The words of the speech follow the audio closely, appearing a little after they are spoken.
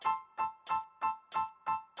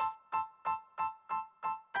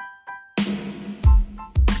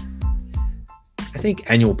think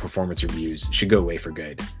annual performance reviews should go away for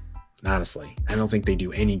good. Honestly, I don't think they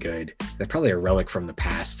do any good. They're probably a relic from the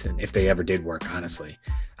past, and if they ever did work, honestly.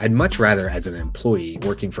 I'd much rather, as an employee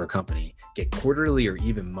working for a company, get quarterly or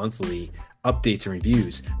even monthly updates and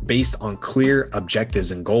reviews based on clear objectives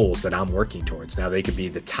and goals that I'm working towards. Now, they could be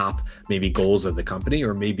the top maybe goals of the company,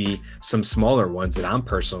 or maybe some smaller ones that I'm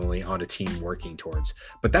personally on a team working towards.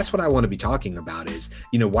 But that's what I want to be talking about is,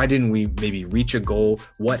 why didn't we maybe reach a goal?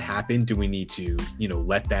 What happened? Do we need to,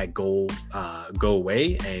 let that goal go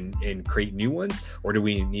away and create new ones? Or do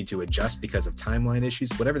we need to adjust because of timeline issues?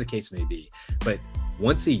 Whatever the case may be. But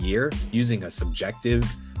once a year, using a subjective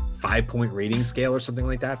 5-point rating scale or something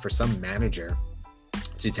like that for some manager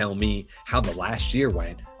to tell me how the last year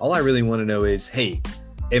went, all I really want to know is, hey,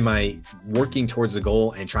 am I working towards a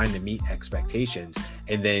goal and trying to meet expectations?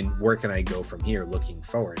 And then where can I go from here looking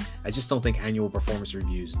forward? I just don't think annual performance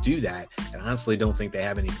reviews do that. And honestly, don't think they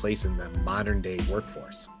have any place in the modern day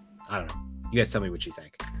workforce. I don't know. You guys tell me what you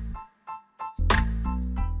think.